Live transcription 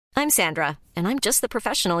I'm Sandra, and I'm just the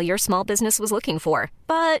professional your small business was looking for.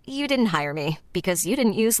 But you didn't hire me because you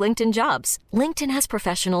didn't use LinkedIn Jobs. LinkedIn has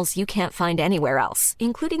professionals you can't find anywhere else,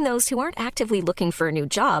 including those who aren't actively looking for a new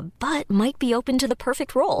job, but might be open to the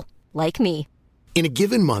perfect role, like me. In a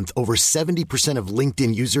given month, over 70% of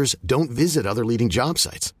LinkedIn users don't visit other leading job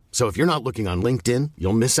sites. So if you're not looking on LinkedIn,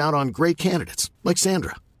 you'll miss out on great candidates like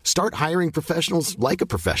Sandra. Start hiring professionals like a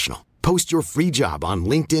professional. Post your free job on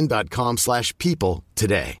linkedin.com/people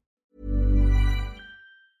today.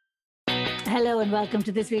 Hello and welcome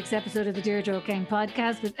to this week's episode of the Deirdre O'Kane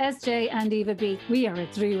podcast with SJ and Eva B. We are a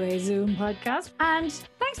three-way Zoom podcast, and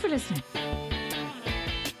thanks for listening.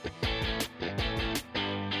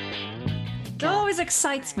 It always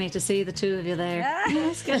excites me to see the two of you there.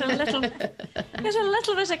 Yes, get a little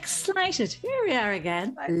bit excited. Here we are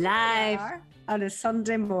again, live on a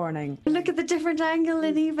Sunday morning. Look at the different angle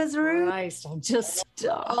in Eva's room. Christ, I'm just...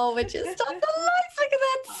 Oh, it just stopped the lights. Look at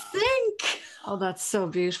that sink. Oh, that's so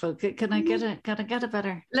beautiful. Can I get a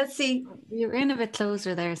better? Let's see. You're in a bit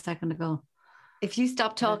closer there a second ago. If you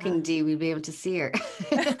stop talking, Dee, we'll be able to see her.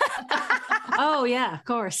 Oh, yeah, of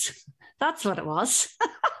course. That's what it was.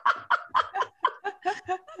 That's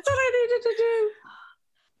what I needed to do.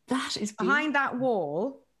 That is beautiful. Behind that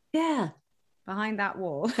wall. Yeah. Behind that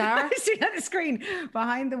wall. Shower? I see on the screen.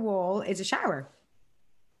 Behind the wall is a shower.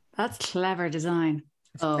 That's clever design.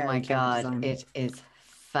 Oh my God. It is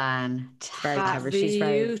fantastic. Very clever. She's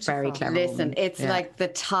very clever. Listen, woman. it's like the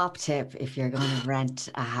top tip. If you're going to rent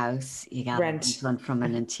a house, you got to rent one from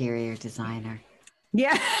an interior designer.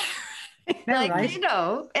 Yeah. Right? You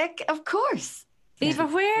know, of course. Eva,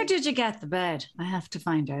 where did you get the bed? I have to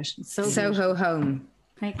find out. It's so Soho Home.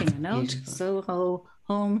 Making a note. Beautiful. Soho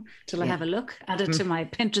Home till I have a look. Add it to my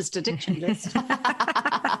Pinterest addiction list.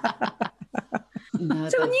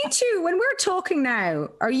 So when you two, when we're talking now,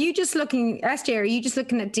 are you just looking, SJ, are you just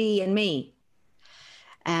looking at Dee and me?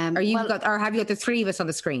 Or have you got the three of us on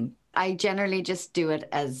the screen? I generally just do it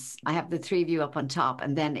as I have the three of you up on top,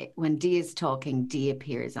 and then when Dee is talking, Dee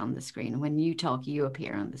appears on the screen. When you talk, you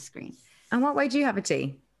appear on the screen. And what way do you have it,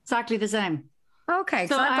 Dee? Exactly the same. Okay,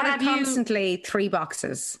 so I've got constantly three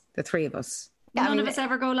boxes, the three of us. None of us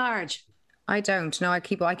ever go large. I don't. No, I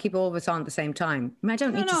keep all of us on at the same time. I mean, I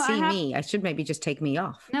don't need to see me. I should maybe just take me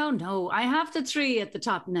off. No. I have the three at the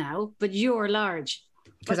top now, but you're large.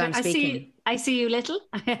 Because I'm speaking. I see you little.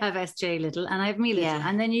 I have SJ little, and I have me little,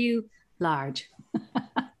 and then you large.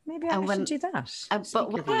 Maybe I should do that.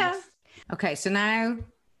 Okay, so now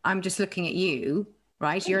I'm just looking at you.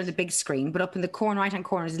 Right, you're the big screen, but up in the right-hand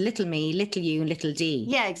corner is little me, little you, and little Dee.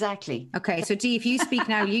 Yeah, exactly. Okay, so Dee, if you speak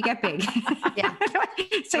now, you get big. Yeah.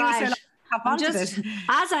 Right.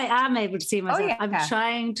 As I am able to see myself, I'm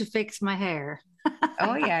trying to fix my hair.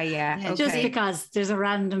 Oh, yeah. Okay. Just because there's a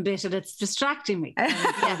random bit and it's distracting me.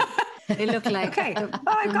 They look like I've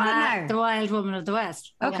got it now. The wild woman of the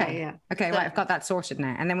West. Okay. Yeah. Okay, well, I've got that sorted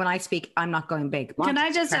now. And then when I speak, I'm not going big. Can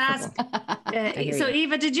I just ask? So,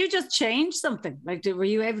 Eva, did you just change something? Like, were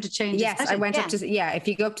you able to change? Yes, I went up to, if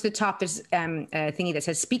you go up to the top, there's a thingy that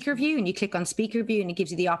says speaker view, and you click on speaker view, and it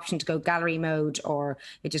gives you the option to go gallery mode, or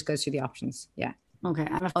it just goes through the options. Yeah. Okay,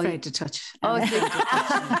 I'm afraid to touch.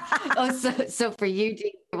 So for you,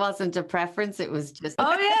 Dee, it wasn't a preference, it was just...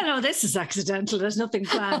 Oh, yeah, no, this is accidental. There's nothing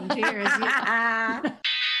planned here.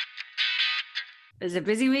 There's a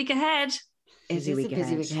busy week ahead. It is a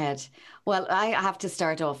busy week ahead. Well, I have to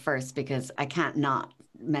start off first because I can't not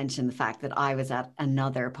mention the fact that I was at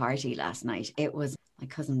another party last night. It was my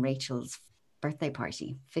cousin Rachel's birthday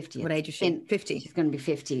party, 50th. What age is she? 50. She's going to be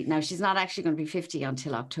 50. Now, she's not actually going to be 50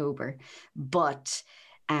 until October, but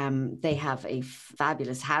they have a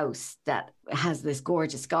fabulous house that has this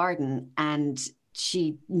gorgeous garden, and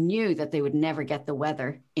she knew that they would never get the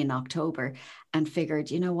weather in October and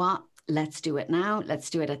figured, you know what? Let's do it now. Let's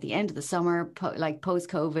do it at the end of the summer.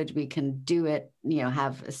 Post-COVID, we can do it,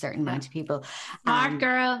 have a certain amount of people. Smart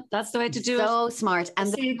girl. That's the way to do it. So smart. And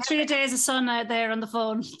see 3 days of sun out there on the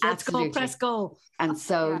phone. Let's go, press go. And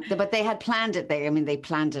so, but they had planned it. They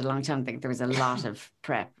planned it a long time. I think there was a lot of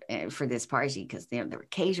prep for this party because there were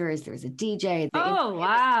caterers, there was a DJ.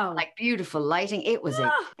 Wow. Like beautiful lighting. It was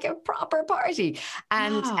a proper party.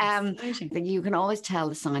 And you can always tell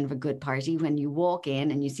the sign of a good party when you walk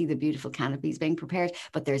in and you see the beautiful canopies being prepared,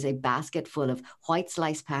 but there's a basket full of white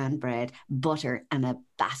sliced pan bread, butter, and a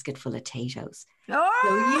basket full of potatoes. Oh!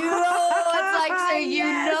 So it's like, so you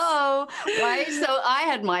know, right? So I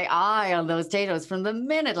had my eye on those potatoes from the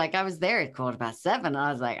minute, like I was there at 7:15. And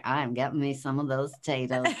I was like, I'm getting me some of those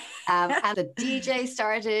potatoes. And the DJ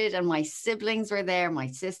started and my siblings were there, my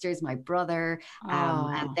sisters, my brother,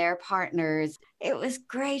 and their partners. It was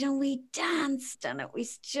great. And we danced and it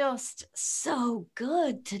was just so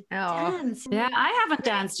good to dance. Yeah, I haven't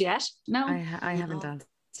danced yet. No, I haven't danced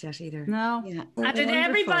yet either. No. Yeah. And did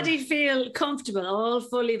everybody feel comfortable, all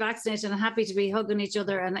fully vaccinated and happy to be hugging each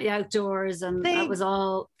other and outdoors? And that was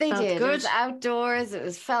all. They did. Good. It was outdoors.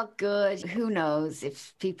 It felt good. Who knows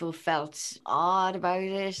if people felt odd about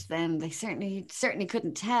it? Then they certainly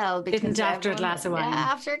couldn't tell. Didn't after a glass of wine. Yeah,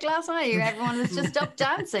 after a glass of wine, everyone was just up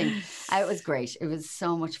dancing. It was great. It was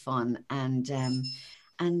so much fun, and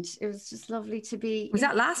it was just lovely to be. Was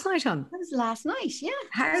that last night, hon? That was last night, yeah.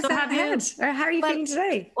 How's that head? Or how are you feeling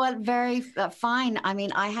today? Well, very fine. I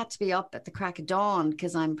mean, I had to be up at the crack of dawn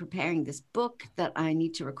because I'm preparing this book that I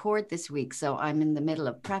need to record this week. So I'm in the middle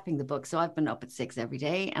of prepping the book. So I've been up at 6 every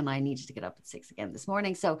day and I needed to get up at 6 again this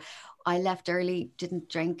morning. So I left early, didn't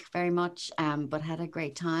drink very much, but had a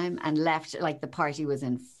great time and left. Like the party was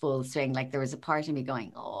in full swing. Like there was a part of me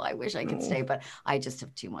going, oh, I wish I could stay, but I just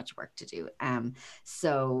have too much work to do.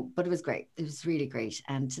 But it was great. It was really great.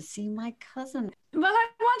 And to see my cousin. Well, I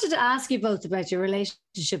wanted to ask you both about your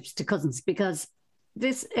relationships to cousins, because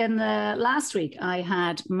in the last week I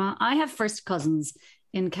have first cousins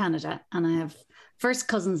in Canada, and I have first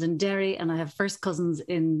cousins in Derry, and I have first cousins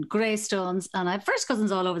in Greystones, and I have first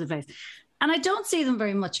cousins all over the place. And I don't see them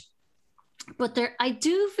very much. But I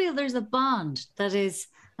do feel there's a bond that is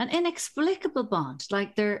an inexplicable bond,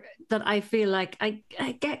 like that I feel like I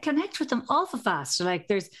connect with them awful fast. Like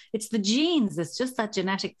it's the genes. It's just that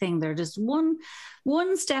genetic thing. They're just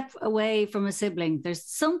one step away from a sibling. There's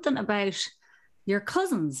something about your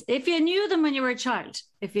cousins. If you knew them when you were a child,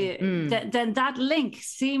 then that link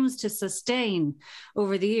seems to sustain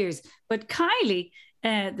over the years. But Kylie,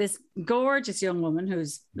 this gorgeous young woman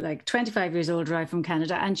who's like 25 years old, arrived from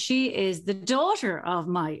Canada, and she is the daughter of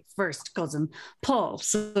my first cousin, Paul.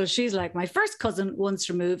 So she's like my first cousin once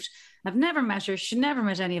removed. I've never met her. She never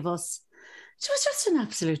met any of us. It was just an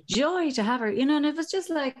absolute joy to have her, and it was just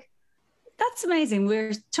like, that's amazing.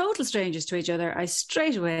 We're total strangers to each other. I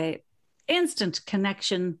straight away, instant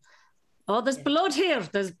connection. Oh, there's blood here.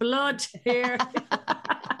 There's blood here.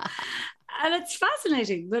 And it's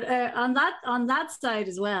fascinating. But on that side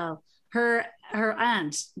as well, her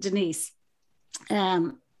aunt, Denise,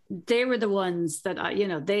 they were the ones that,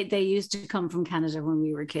 they used to come from Canada when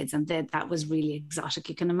we were kids. And that was really exotic.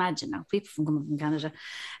 You can imagine now, people coming from Canada,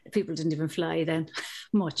 people didn't even fly then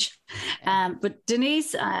much. But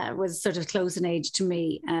Denise was sort of close in age to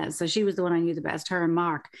me. So she was the one I knew the best, her and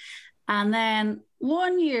Mark. And then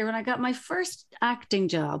one year when I got my first acting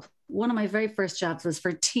job, one of my very first jobs was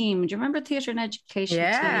for Team. Do you remember Theatre and Education?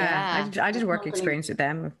 Yeah. I did work experience with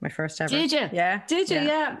them, my first ever. Did you? Yeah. Did you?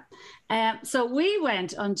 Yeah. So we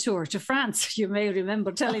went on tour to France. You may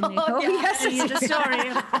remember telling me the story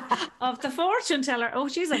of the fortune teller. Oh,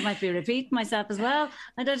 geez, I might be repeating myself as well.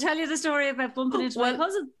 And I tell you the story about bumping into my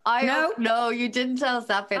cousin. No, you didn't tell us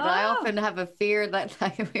that bit. Oh. I often have a fear that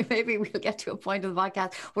maybe we'll get to a point of the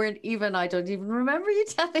podcast where even I don't even remember you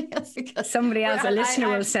telling us, because somebody else, a listener,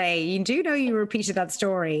 will say, "You do know you repeated that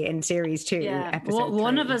story in series 2, episode 3.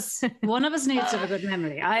 One of us needs to have a good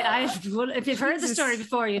memory. If you've heard the story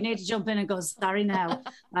before, you need to jump in and go, sorry now,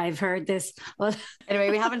 I've heard this. Well, anyway,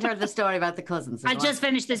 we haven't heard the story about the cousins. I'll just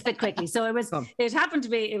finish this bit quickly. So it happened to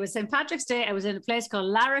be, it was St. Patrick's Day. I was in a place called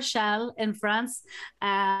La Rochelle in France,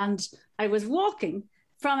 and I was walking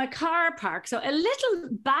from a car park, so a little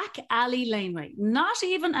back alley laneway, not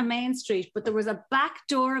even a main street, but there was a back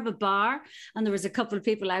door of a bar, and there was a couple of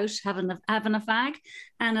people out having a fag.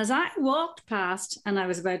 And as I walked past, and I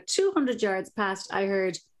was about 200 yards past, I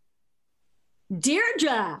heard,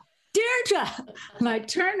 Deirdre. And I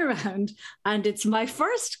turn around, and it's my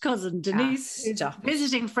first cousin, Denise,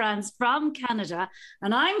 visiting France from Canada,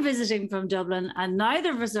 and I'm visiting from Dublin, and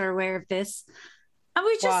neither of us are aware of this. And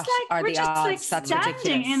we're just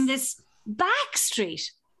standing in this back street.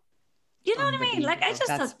 You know what I mean? Like, I just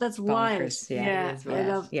thought that's wild. Yeah.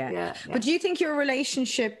 But do you think your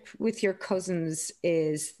relationship with your cousins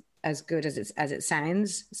is as good as it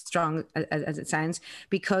sounds, strong as it sounds,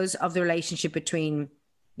 because of the relationship between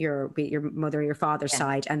your mother, your father's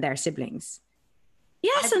side, and their siblings?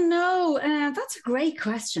 Yes and no. That's a great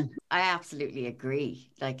question. I absolutely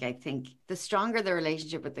agree. Like, I think the stronger the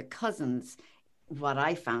relationship with the cousins, what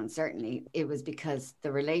I found, certainly, it was because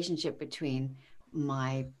the relationship between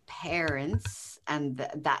my parents and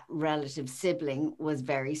that relative sibling was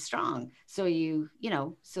very strong. So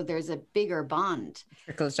so there's a bigger bond.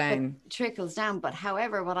 Trickles down. But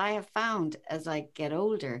however, what I have found as I get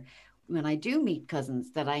older, when I do meet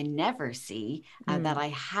cousins that I never see, that I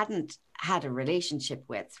hadn't had a relationship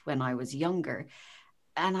with when I was younger,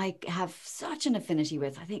 and I have such an affinity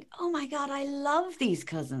with, I think, oh my God, I love these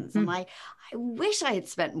cousins. And I wish I had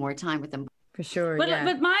spent more time with them. For sure.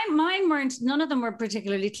 But mine weren't, none of them were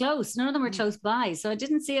particularly close. None of them were close by. So I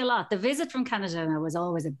didn't see a lot. The visit from Canada was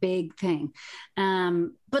always a big thing.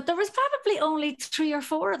 But there was probably only 3 or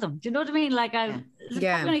 4 of them. Do you know what I mean? Like probably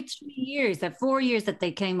only 4 years that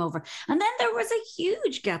they came over. And then there was a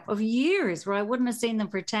huge gap of years where I wouldn't have seen them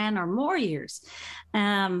for 10 or more years.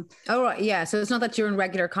 Oh, right. Yeah. So it's not that you're in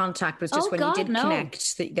regular contact, but it's just you did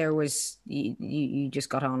connect, that there was, you just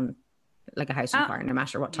got on like a house on fire, no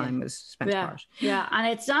matter what time was spent apart. Yeah, and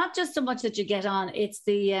it's not just so much that you get on, it's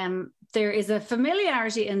the there is a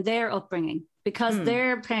familiarity in their upbringing, because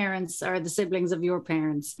their parents are the siblings of your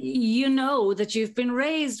parents. You know that you've been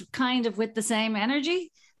raised kind of with the same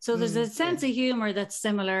energy. So there's a sense of humor that's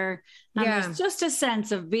similar, and there's just a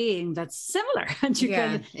sense of being that's similar.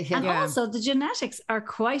 And also the genetics are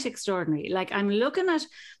quite extraordinary. Like, I'm looking at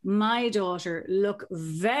my daughter look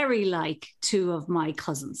very like 2 of my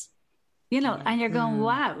cousins. And you're going,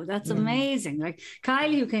 wow, that's amazing. Like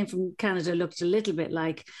Kylie, who came from Canada, looked a little bit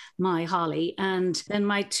like my Holly. And then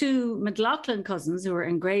my 2 McLaughlin cousins, who were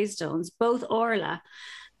in Greystones, both Orla.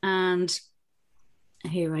 And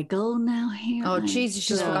here I go now. Jesus,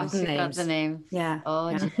 she's forgotten the name. Yeah. Oh,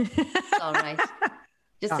 yeah. It's all right.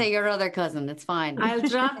 Just say your other cousin. It's fine. I'll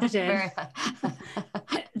drop it in.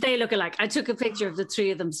 They look alike. I took a picture of the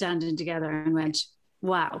 3 of them standing together and went,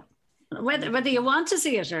 wow. Whether you want to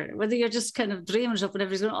see it or whether you're just kind of dreaming it up and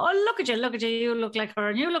everybody's going, oh, look at you, you look like her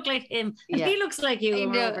and you look like him and he looks like you.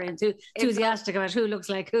 And we're over enthusiastic about who looks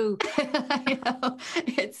like who. I know.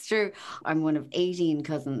 It's true. I'm one of 18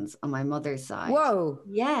 cousins on my mother's side. Whoa.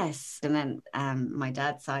 Yes. And then my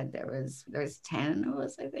dad's side, there was 10 of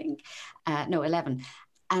us, I think. No, 11.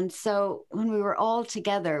 And so when we were all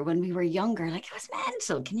together, when we were younger, like, it was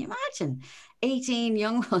mental. Can you imagine? 18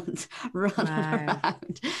 young ones running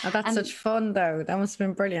around. Oh, that's such fun, though. That must have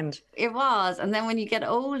been brilliant. It was. And then when you get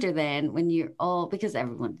older, then when you're all, because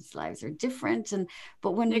everyone's lives are different.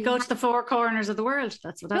 But when you go to the 4 corners of the world,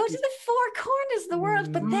 that's what happens. Go to the 4 corners of the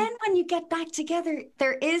world. But then when you get back together,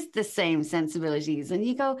 there is the same sensibilities. And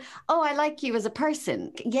you go, oh, I like you as a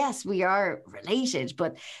person. Yes, we are related,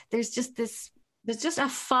 but there's just this. There's just a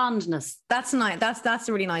fondness. That's nice. That's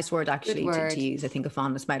a really nice word, actually, to use. I think a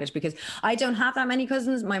fondness about it, because I don't have that many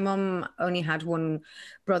cousins. My mum only had 1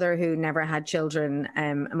 brother who never had children.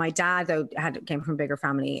 My dad, though, came from a bigger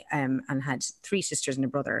family and had 3 sisters and a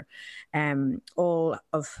brother, all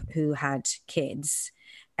of who had kids.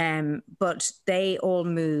 But they all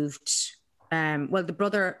moved. Well, the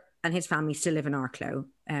brother and his family still live in Arklow.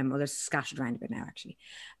 Well, they're scattered around a bit now, actually.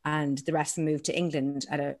 And the rest of them moved to England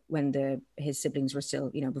when his siblings were still,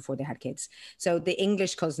 before they had kids. So the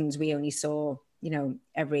English cousins we only saw,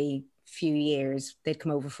 every few years. They'd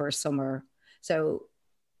come over for a summer. So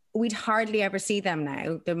we'd hardly ever see them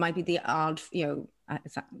now. There might be the odd,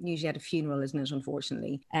 it's usually at a funeral, isn't it,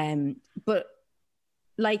 unfortunately? But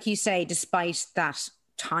like you say, despite that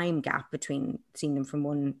time gap between seeing them from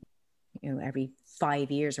one, every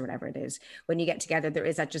 5 years or whatever it is, when you get together, there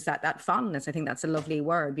is that fondness. I think that's a lovely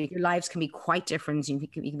word. Your lives can be quite different. You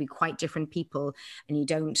can be quite different people,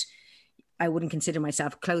 and I wouldn't consider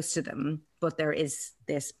myself close to them, but there is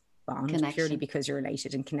this bond connection. Purely because you're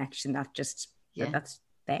related, and connection that just that's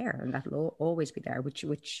there, and that'll always be there, which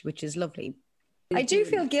is lovely. I do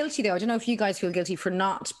feel guilty, though. I don't know if you guys feel guilty for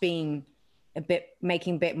not being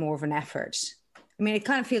making a bit more of an effort. I mean, it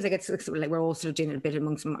kind of feels like it's like we're all sort of doing it a bit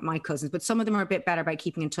amongst my cousins, but some of them are a bit better about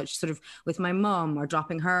keeping in touch sort of with my mum, or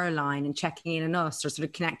dropping her a line and checking in on us, or sort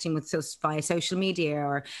of connecting with us via social media,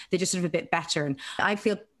 or they're just sort of a bit better. And I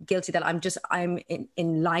feel guilty that I'm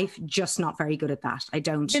in life just not very good at that. I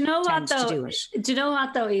don't tend to do it. Do you know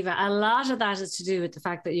what though, Eva? A lot of that is to do with the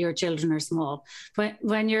fact that your children are small.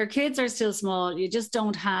 When your kids are still small, you just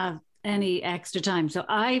don't have any extra time. So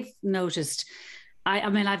I've noticed I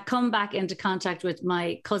mean, I've come back into contact with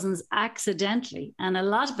my cousins accidentally. And a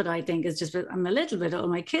lot of it, I think, is just I'm a little bit,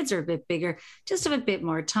 my kids are a bit bigger, just have a bit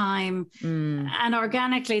more time. And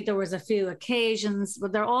organically, there was a few occasions,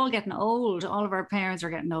 but they're all getting old. All of our parents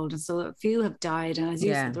are getting old. And so a few have died. And as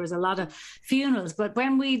you said, there was a lot of funerals. But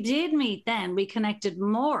when we did meet then, we connected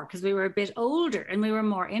more because we were a bit older and we were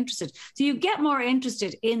more interested. So you get more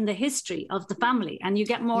interested in the history of the family, and you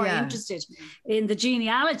get more interested in the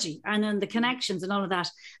genealogy and in the connections and all of that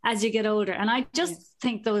as you get older. And I just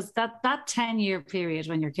think that 10-year period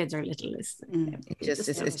when your kids are little is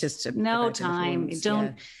it's just no time. You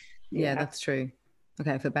don't. Yeah, that's true.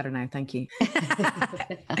 Okay, I feel better now. Thank you. Wait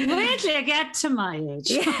till I get to my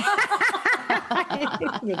age.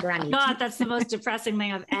 Your granny. God, that's the most depressing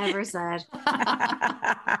thing I've ever said.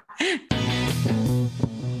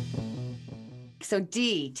 So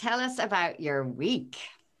Dee, tell us about your week.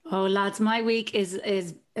 Oh, lads, my week is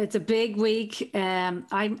it's a big week.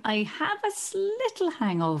 I have a little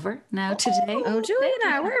hangover now today. Oh, do you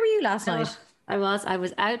now? Where were you last night? I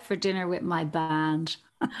was out for dinner with my band.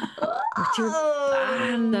 With your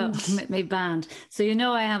band? My band. So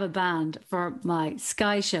I have a band for my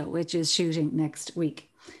Sky show, which is shooting next week.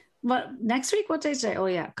 What next week? What day is today? Oh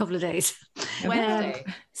yeah, a couple of days. Wednesday.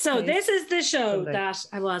 So this is the show that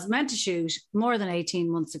I was meant to shoot more than 18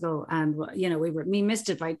 months ago, and we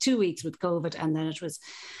missed it by 2 weeks with COVID, and then it was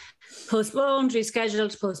postponed,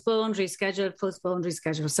 rescheduled.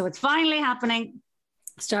 So it's finally happening.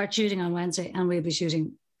 Start shooting on Wednesday, and we'll be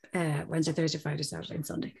shooting Wednesday, Thursday, Friday, Saturday, and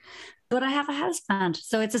Sunday. But I have a house band,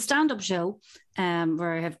 so it's a stand-up show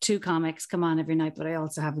where I have 2 comics come on every night, but I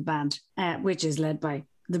also have a band which is led by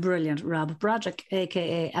the brilliant Rob Broderick,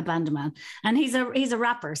 aka Abandoman, and he's a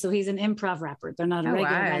rapper, so he's an improv rapper. They're not a regular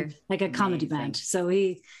band, like a comedy band. So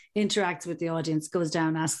he interacts with the audience, goes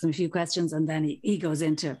down, asks them a few questions, and then he goes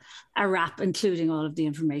into a rap, including all of the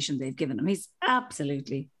information they've given him. He's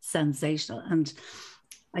absolutely sensational, and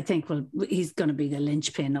I think he's going to be the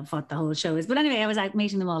linchpin of what the whole show is. But anyway, I was out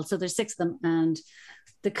meeting them all. So there's 6 of them, and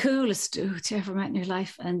the coolest dudes you ever met in your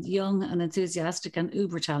life, and young and enthusiastic and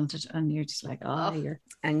uber talented. And you're just like, you're.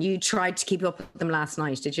 And you tried to keep up with them last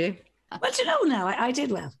night, did you? Well, now I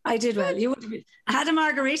did well. I had a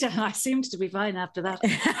margarita, and I seemed to be fine after that.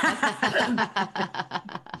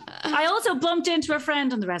 I also bumped into a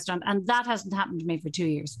friend in the restaurant, and that hasn't happened to me for 2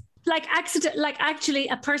 years. Actually,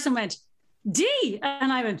 a person went, Dee,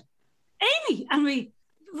 and I went, Amy, and we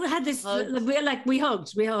had this we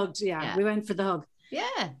hugged, we went for the hug,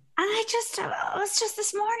 and it was just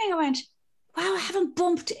this morning I went, wow, I haven't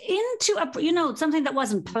bumped into something that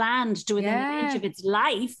wasn't planned to within the inch of its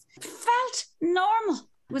life. It felt normal.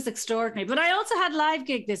 It was extraordinary. But I also had live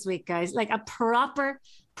gig this week, guys, like a proper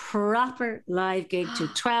live gig to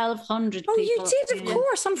 1,200 people. Oh, you did, of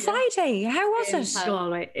course, on Friday. How was it?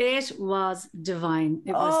 Galway. It was divine.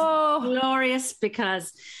 It was glorious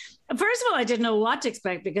because, first of all, I didn't know what to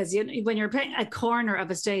expect, because when you're playing a corner of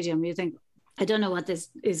a stadium, you think, I don't know what this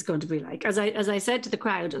is going to be like. As I said to the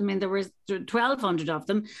crowd, I mean, there were 1,200 of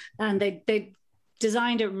them, and they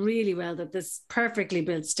designed it really well, that this perfectly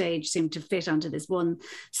built stage seemed to fit onto this one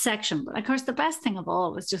section. But of course, the best thing of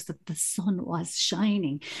all was just that the sun was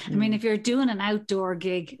shining. I mean, if you're doing an outdoor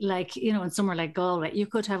gig, like, in somewhere like Galway, you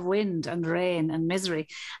could have wind and rain and misery,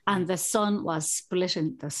 and the sun was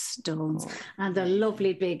splitting the stones. And the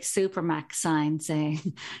lovely big Supermax sign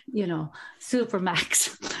saying,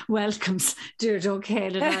 Supermax welcomes Deirdre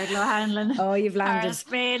O'Kane and Ardlo Hanlon. Oh, you've landed. Cara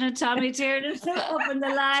Spain and Tommy Tiernan up in the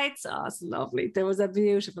lights. Oh, it's lovely. There was a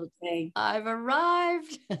beautiful thing. I've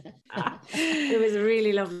arrived. It was a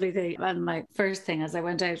really lovely thing. And my first thing as I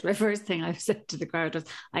went out, my first thing I said to the crowd was,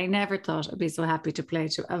 I never thought I'd be so happy to play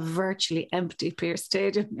to a virtually empty Pearse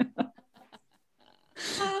Stadium.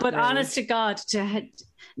 But honest to God,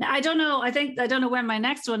 I don't know. I don't know when my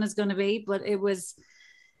next one is going to be, but it was,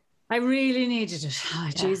 I really needed it. Oh,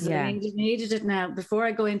 Jesus, I needed it now. Before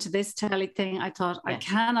I go into this telly thing, I thought I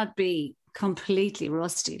cannot be completely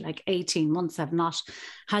rusty. Like 18 months, I've not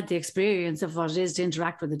had the experience of what it is to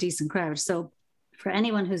interact with a decent crowd. So for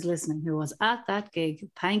anyone who's listening who was at that gig,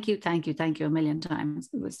 thank you a million times.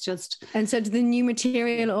 It was just... And so did the new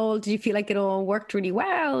material did you feel like it all worked really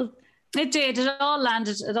well? It did. It all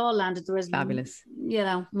landed. There was fabulous.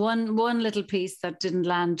 One little piece that didn't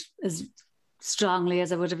land as strongly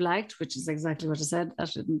as I would have liked, which is exactly what I said. I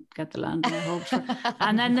didn't get the landing I hoped for.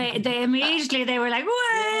 And then they immediately, they were like,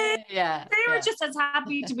 "What?" Yeah. They were just as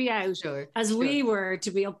happy to be out as we were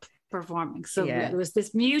to be up performing. So there was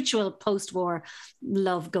this mutual post-war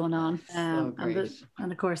love going on.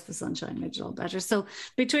 And of course the sunshine made it all better. So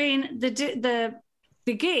between the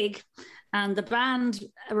gig and the band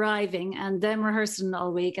arriving and them rehearsing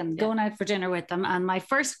all week and going out for dinner with them. And my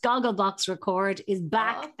first Gogglebox record is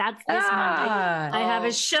back. That's this Monday. I have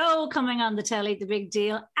a show coming on the telly, The Big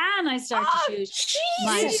Deal, and I start to shoot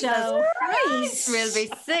my show. We'll be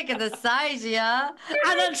sick of the sight, yeah.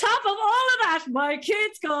 And on top of all of that, my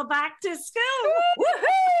kids go back to school.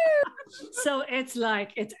 So it's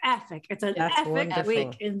like, it's epic. It's an epic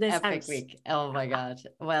week in this house. Week. Oh my God.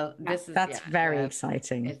 Well, that's very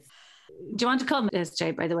exciting. Do you want to come,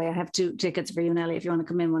 SJ? By the way, I have 2 tickets for you, Nelly, if you want to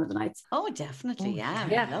come in one of the nights. Oh, definitely. Yeah.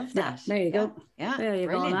 I love that. There you go. Yeah. There you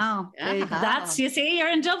Brilliant. go now. That's, you see,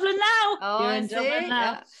 you're in Dublin now. Oh, you're in Dublin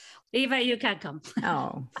now. Yeah. Eva, you can't come.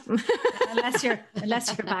 Oh. unless you're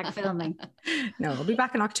back filming. No, I'll be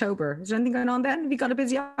back in October. Is there anything going on then? Have you got a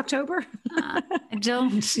busy October? I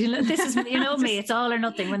don't. You know, this is, you know me, it's all or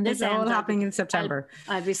nothing. When this it's ends, all happening in September.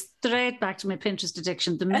 I'll be straight back to my Pinterest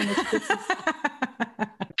addiction the minute this is...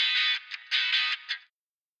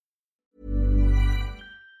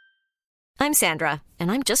 I'm Sandra,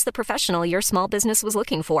 and I'm just the professional your small business was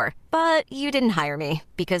looking for. But you didn't hire me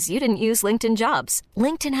because you didn't use LinkedIn Jobs.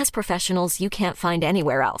 LinkedIn has professionals you can't find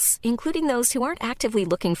anywhere else, including those who aren't actively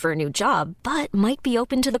looking for a new job, but might be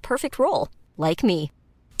open to the perfect role, like me.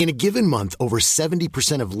 In a given month, over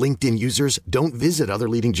 70% of LinkedIn users don't visit other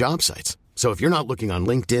leading job sites. So if you're not looking on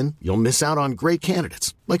LinkedIn, you'll miss out on great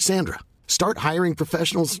candidates like Sandra. Start hiring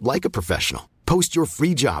professionals like a professional. Post your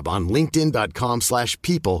free job on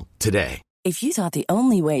linkedin.com/people today. If you thought the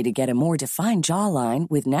only way to get a more defined jawline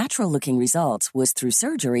with natural-looking results was through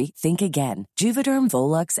surgery, think again. Juvederm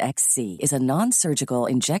Volux XC is a non-surgical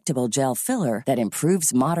injectable gel filler that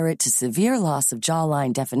improves moderate to severe loss of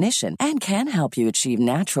jawline definition and can help you achieve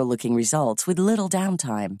natural-looking results with little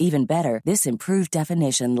downtime. Even better, this improved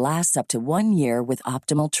definition lasts up to 1 year with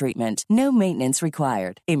optimal treatment. No maintenance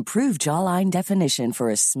required. Improve jawline definition for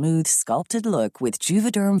a smooth, sculpted look with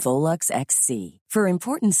Juvederm Volux XC. For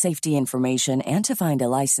important safety information and to find a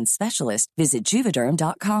licensed specialist, visit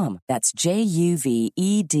Juvederm.com. That's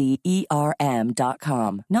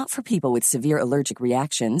JUVEDERM.com. Not for people with severe allergic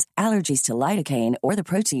reactions, allergies to lidocaine, or the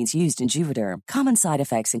proteins used in Juvederm. Common side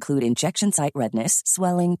effects include injection site redness,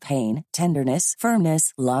 swelling, pain, tenderness,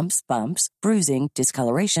 firmness, lumps, bumps, bruising,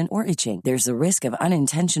 discoloration, or itching. There's a risk of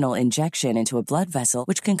unintentional injection into a blood vessel,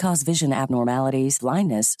 which can cause vision abnormalities,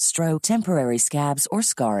 blindness, stroke, temporary scabs, or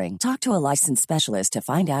scarring. Talk to a licensed specialist to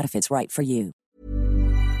find out if it's right for you.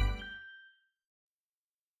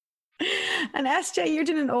 And SJ, you're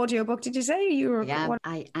doing an audiobook. Did you say you were? Yeah,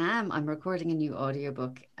 I am. I'm recording a new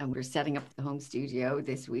audiobook and we're setting up the home studio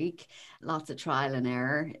this week. Lots of trial and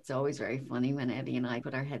error. It's always very funny when Eddie and I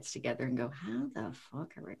put our heads together and go, how the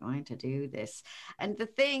fuck are we going to do this? And the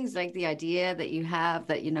things like the idea that you have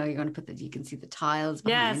that, you know, you're going to put you can see the tiles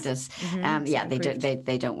behind us. Mm-hmm.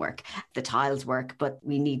 They don't work. The tiles work, but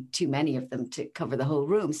we need too many of them to cover the whole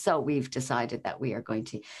room. So we've decided that we are going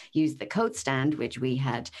to use the coat stand, which we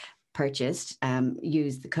had purchased,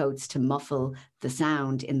 use the coats to muffle the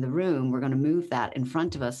sound in the room. We're going to move that in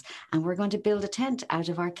front of us and we're going to build a tent out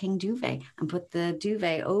of our king duvet and put the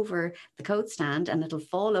duvet over the coat stand and it'll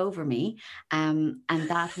fall over me, and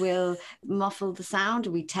that will muffle the sound.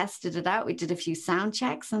 We tested it out. We did a few sound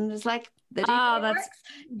checks and it was like,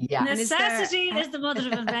 necessity is the mother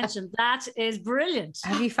of invention. That is brilliant.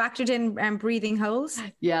 Have you factored in breathing holes?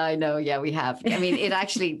 Yeah, I know. Yeah, we have. I mean, it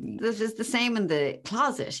actually, this is the same in the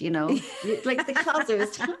closet, you know, like the closet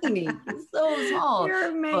is tiny, it's so small.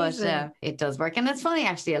 You're amazing. But it does work. And it's funny,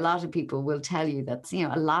 actually, a lot of people will tell you that, you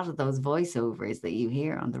know, a lot of those voiceovers that you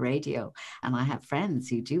hear on the radio, and I have friends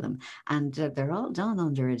who do them, and they're all done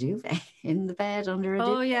under a duvet, in the bed under a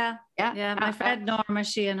duvet. Oh, yeah. Yeah, my friend Norma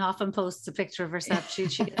Sheehan often posts a picture of herself. She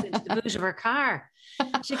gets into the boot of her car.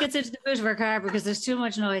 She gets into the boot of her car because there's too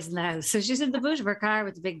much noise in the house. So she's in the boot of her car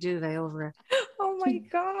with the big duvet over her. Oh my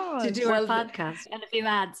God. To do her podcast and a few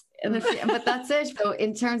ads. But that's it. So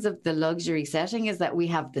in terms of the luxury setting is that we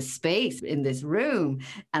have the space in this room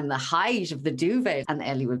and the height of the duvet, and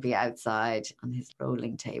Ellie will be outside on his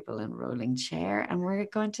rolling table and rolling chair, and we're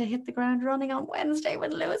going to hit the ground running on Wednesday when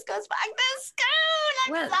Lewis goes back to school.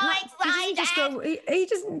 He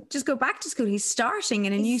doesn't just go back to school. He's starting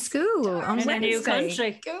in a new school on Wednesday. In a new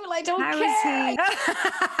country. School, I don't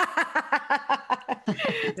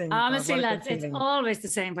care. Honestly, lads, it's always the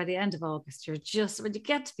same by the end of August. You're just, when you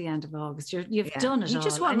get to the end of August, you've done it all. You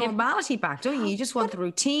just want normality back, don't you? You just want the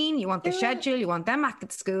routine, you want the schedule, you want them back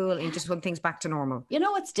at school, and you just want things back to normal. You know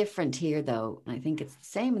what's different here, though? I think it's the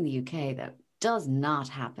same in the UK, that does not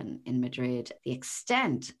happen in Madrid. The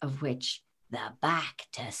extent of which the back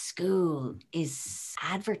to school is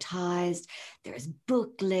advertised. There's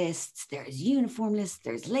book lists, there's uniform lists,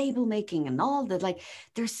 there's label making and all that. Like,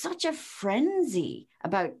 there's such a frenzy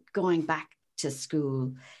about going back to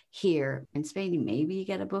school here. In Spain, maybe you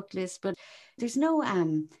get a book list, but there's no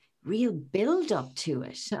real build up to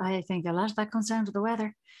it. I think a lot of that comes down to the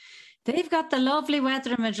weather. They've got the lovely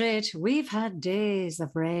weather in Madrid. We've had days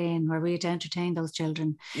of rain where we had to entertain those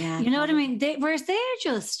children. Yeah, you know what I mean? Whereas they're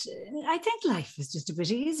just, I think life is just a bit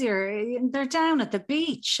easier. They're down at the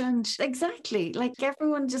beach and... Exactly. Like,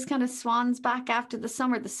 everyone just kind of swans back after the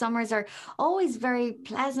summer. The summers are always very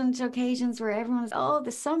pleasant occasions where everyone's,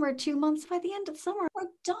 the summer, 2 months, by the end of summer, we're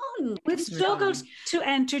done. We've struggled to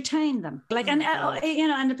entertain them. Like, and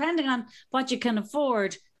depending on what you can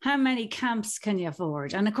afford, how many camps can you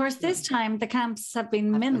afford? And of course, this time the camps have been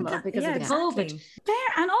minimal because of the COVID.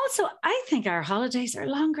 And also, I think our holidays are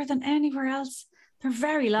longer than anywhere else. They're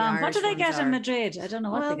very long. What do they get in Madrid? I don't know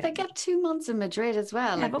what they get. They get 2 months in Madrid as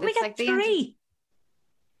well. Yeah, but we get three.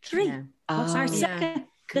 Yeah.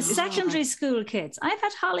 The secondary school kids. I've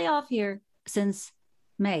had Holly off here since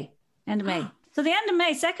May, end of May. So the end of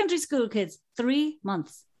May, secondary school kids, 3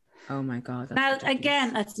 months. Oh my God. Now,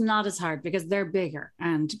 again, that's not as hard because they're bigger.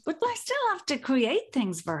 But I still have to create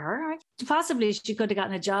things for her. Possibly she could have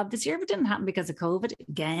gotten a job this year, but it didn't happen because of COVID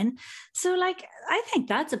again. So, like, I think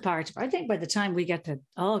that's a part of it. I think by the time we get to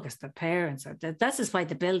August, the parents, this is why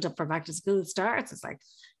the build up for back to school starts. It's like,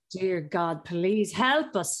 dear God, please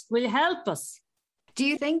help us. Will you help us? Do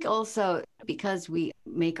you think also because we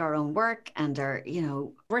make our own work and are,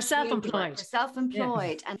 we're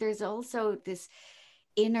self-employed. And there's also this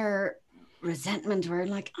inner resentment where,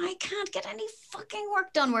 like, I can't get any fucking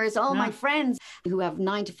work done, whereas all my friends who have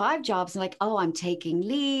 9-to-5 jobs are like, I'm taking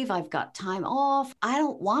leave, I've got time off. I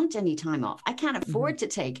don't want any time off. I can't afford to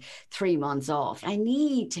take 3 months off. I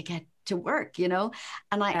need to get to work, and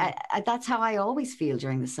I that's how I always feel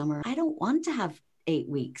during the summer. I don't want to have 8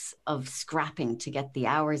 weeks of scrapping to get the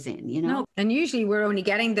hours in, No. And usually we're only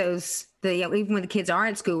getting those, even when the kids are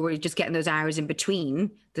at school, we're just getting those hours in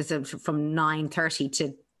between. There's from 9:30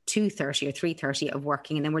 to 2:30 or 3:30 of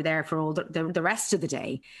working, and then we're there for all the rest of the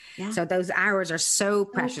day. Yeah. So those hours are so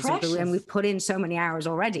precious. And we've put in so many hours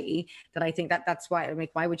already that I think that's why,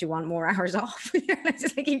 like, why would you want more hours off?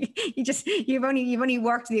 It's like you've only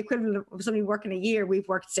worked the equivalent of somebody working a year. We've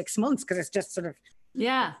worked 6 months because it's just sort of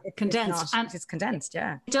condensed. It's condensed.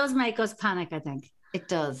 Yeah, it does make us panic, I think. It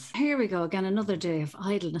does. Here we go again, another day of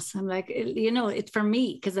idleness. I'm like, it's for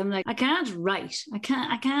me, because I'm like, I can't write. I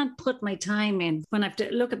can't put my time in when I have to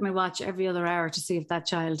look at my watch every other hour to see if that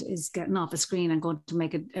child is getting off a screen and going to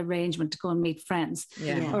make an arrangement to go and meet friends.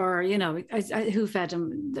 Yeah. Or, who fed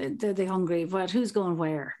them? They're hungry. Who's going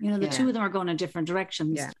where? The two of them are going in different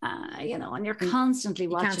directions. Yeah. And you're constantly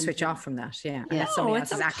watching. You can't switch off from that. Yeah. Unless somebody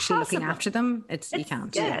else is actually looking after them, you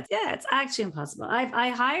can't. Yeah, it's actually impossible. I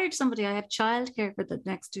hired somebody. I have childcare for the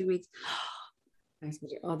next 2 weeks.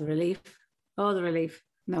 Oh, the relief.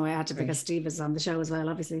 No, I had to because Steve is on the show as well,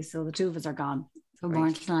 obviously. So the two of us are gone. So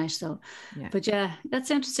born tonight. So, but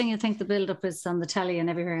that's interesting. You think the build-up is on the telly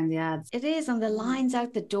and everywhere in the ads. It is on the lines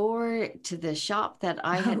out the door to the shop that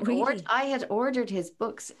I had ordered. I had ordered his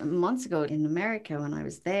books months ago in America when I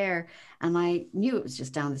was there, and I knew it was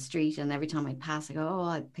just down the street. And every time I'd pass, I go,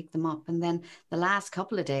 I'd pick them up. And then the last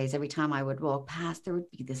couple of days, every time I would walk past, there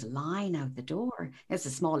would be this line out the door. It's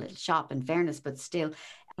a small little shop, in fairness, but still,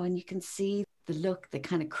 and you can see the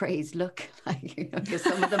kind of crazed look, like, because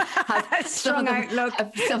some of them have some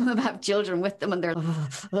of them have children with them, and they're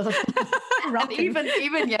and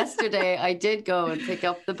even yesterday I did go and pick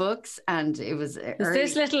up the books, and it was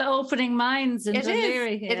this little opening minds in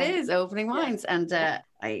Dunleary. It is opening minds, and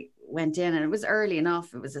I went in, and it was early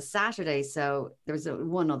enough. It was a Saturday, so there was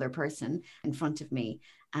one other person in front of me,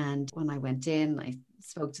 and when I went in, I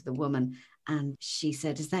spoke to the woman, and she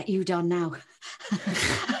said, "Is that you done now?"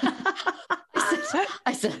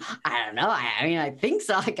 I said, I don't know. I mean, I think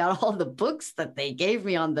so. I got all the books that they gave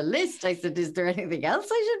me on the list. I said, is there anything else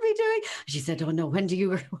I should be doing? She said, oh no, when do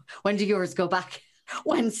yours go back?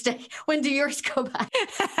 Wednesday. When do yours go back?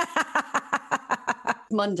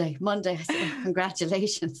 Monday. I said, oh,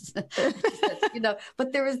 congratulations. Said,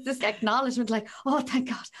 but there was this acknowledgement like, oh, thank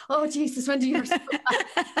God. Oh, Jesus, when do yours go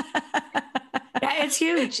back? Yeah, it's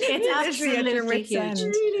huge. It's absolutely huge. It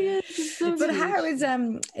really is. But how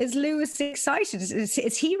is Lewis excited?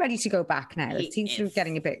 Is he ready to go back now? Is he sort of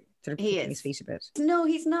getting a bit, kicking his feet a bit? No,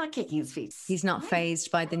 he's not kicking his feet. He's not fazed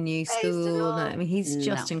by the new school. I mean, he's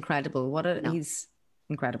just incredible. He's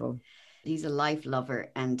incredible. He's a life lover,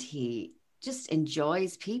 and he just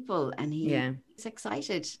enjoys people, and he's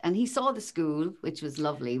excited, and he saw the school, which was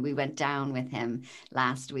lovely. We went down with him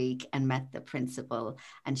last week and met the principal,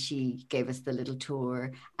 and she gave us the little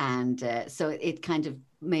tour, and so it kind of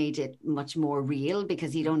made it much more real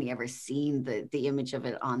because he'd only ever seen the image of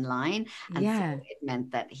it online, and so it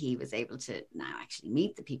meant that he was able to now actually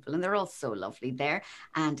meet the people, and they're all so lovely there,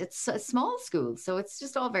 and it's a small school, so it's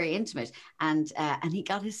just all very intimate, and he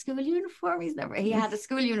got his school uniform. He had a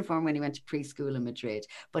school uniform when he went to preschool in Madrid,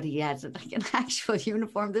 but he had like an actual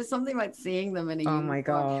uniform. There's something about seeing them in a uniform. My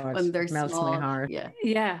God, when they're melts small. my heart.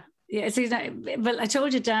 Yeah, see, well, I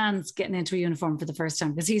told you Dan's getting into a uniform for the first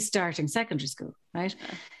time because he's starting secondary school, right?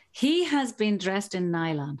 Yeah. He has been dressed in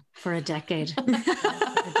nylon for a decade.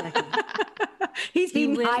 He's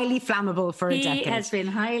been highly flammable for a decade. He has been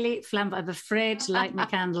highly flammable. I'm afraid to light my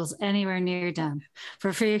candles anywhere near Dan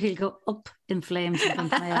for fear he'll go up in flames in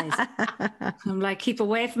front of my eyes. I'm like, keep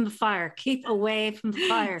away from the fire. Keep away from the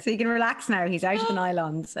fire. So you can relax now. He's out of the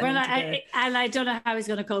nylons. And I don't know how he's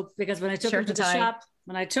going to cope because when I took him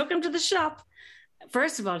to the shop,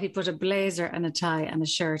 first of all, he put a blazer and a tie and a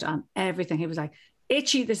shirt on everything. He was like,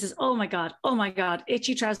 itchy, this is, oh my God,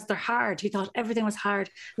 itchy trousers, they're hard. He thought everything was hard.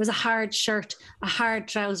 It was a hard shirt, a hard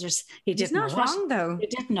trousers. He's not wrong though. He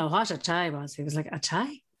didn't know what a tie was. He was like, a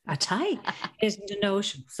tie isn't a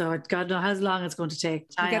notion. So God knows how long it's going to take.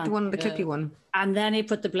 You get the one, the clippy one. And then he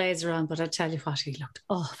put the blazer on, but I tell you what, he looked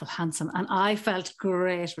awful handsome. And I felt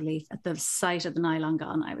great relief at the sight of the nylon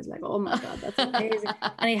gown. I was like, oh my God, that's amazing.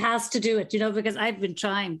 And he has to do it, because I've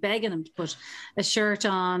been begging him to put a shirt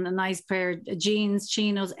on, a nice pair of jeans,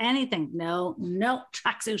 chinos, anything. No,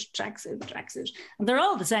 tracksuit. And they're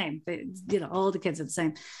all the same. All the kids are the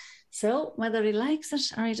same. So whether he likes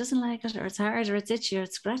it or he doesn't like it, or it's hard or it's itchy or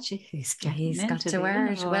it's scratchy, he's got to wear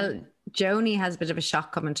it. Well, Joni has a bit of a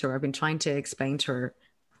shock coming to her. I've been trying to explain to her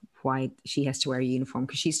why she has to wear a uniform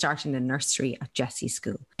because she's starting the nursery at Jessie's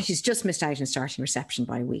school. She's just missed out on starting reception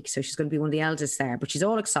by a week, so she's going to be one of the eldest there, but she's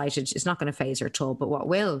all excited. It's not going to faze her at all, but what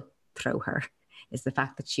will throw her is the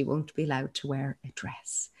fact that she won't be allowed to wear a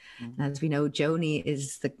dress. Mm-hmm. As we know, Joni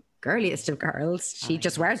is the girliest of girls. She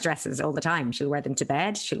just wears dresses all the time. She'll wear them to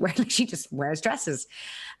bed. She just wears dresses,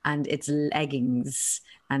 and it's leggings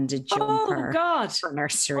and a jumper. Oh God! For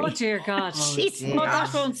nursery. Oh dear God!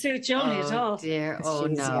 That won't suit Joni at all. Dear. Oh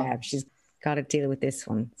no. Yeah, she's got to deal with this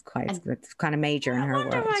one. It's kind of major in her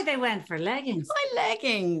world. I wonder why they went for leggings. Why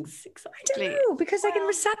leggings? Exactly. I don't know, because like in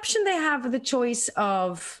reception they have the choice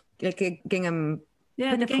of like a gingham.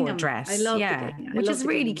 Yeah, the gingham dress. I love the gingham. Which is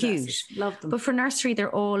really cute. Love them. But for nursery, they're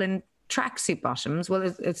all in tracksuit bottoms. Well,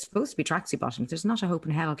 it's supposed to be tracksuit bottoms. There's not a hope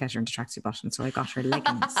in hell I'll get her into tracksuit bottoms, so I got her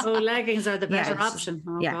leggings. Leggings are the better option.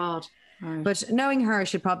 Oh God. Right. But knowing her,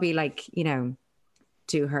 she'll probably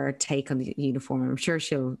do her take on the uniform. I'm sure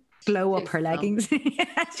she'll glow up her leggings.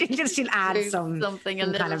 she'll add something a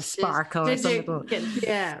little kind of sparkle or something.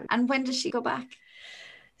 Yeah. And when does she go back?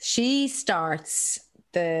 She starts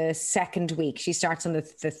the second week. She starts on the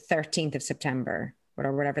 13th of September,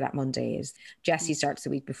 or whatever that Monday is. Jessie starts the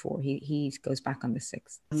week before. He goes back on the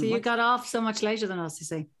 6th. So you got off so much later than us, you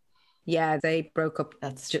see? Yeah, they broke up.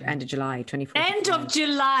 That's end of July, 24th. End of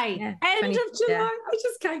July. Yeah, end of July. Yeah. I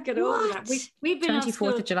just can't get over that. We've been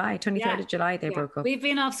 24th of July, 23rd of July, they broke up. We've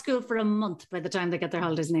been off school for a month by the time they get their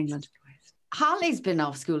holidays in England. Holly's been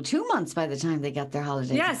off school 2 months by the time they get their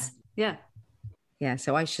holidays. Yes. Yeah. Yeah,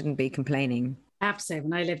 so I shouldn't be complaining. I have to say,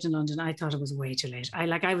 when I lived in London, I thought it was way too late.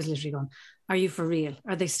 I was literally going, are you for real?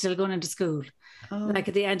 Are they still going into school? Like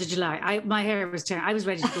at the end of July, my hair was tearing. I was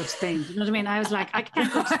ready to go to Spain. You know what I mean? I was like, I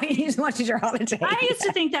can't go to Spain. You just wanted your holiday. I used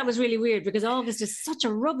to think that was really weird because August is such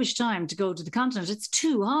a rubbish time to go to the continent. It's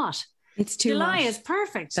too hot. It's too July hot. is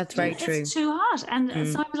perfect. That's very true. It's too hot. And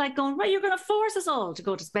so I was like going, well, you're going to force us all to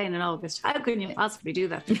go to Spain in August. How can you possibly do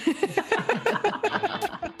that?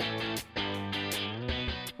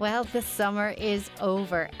 Well, the summer is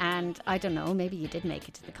over and I don't know, maybe you did make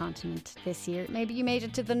it to the continent this year. Maybe you made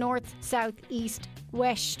it to the north, south, east,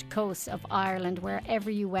 west coast of Ireland, wherever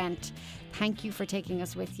you went. Thank you for taking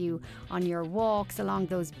us with you on your walks along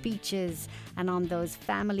those beaches and on those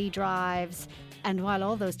family drives. And while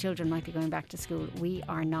all those children might be going back to school, we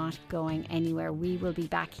are not going anywhere. We will be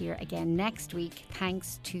back here again next week,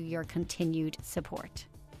 thanks to your continued support.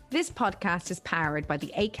 This podcast is powered by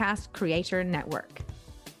the Acast Creator Network.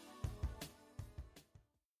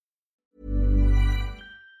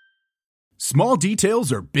 Small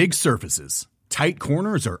details are big surfaces. Tight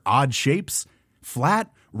corners are odd shapes.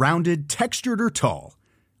 Flat, rounded, textured, or tall.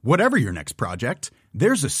 Whatever your next project,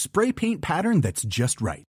 there's a spray paint pattern that's just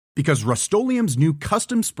right. Because Rust-Oleum's new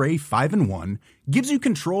Custom Spray 5-in-1 gives you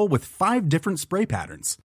control with 5 different spray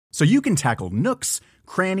patterns. So you can tackle nooks,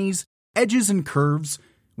 crannies, edges and curves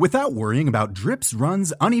without worrying about drips,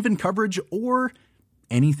 runs, uneven coverage, or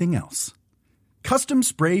anything else. Custom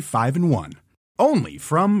Spray 5-in-1. Only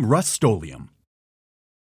from Rust-Oleum.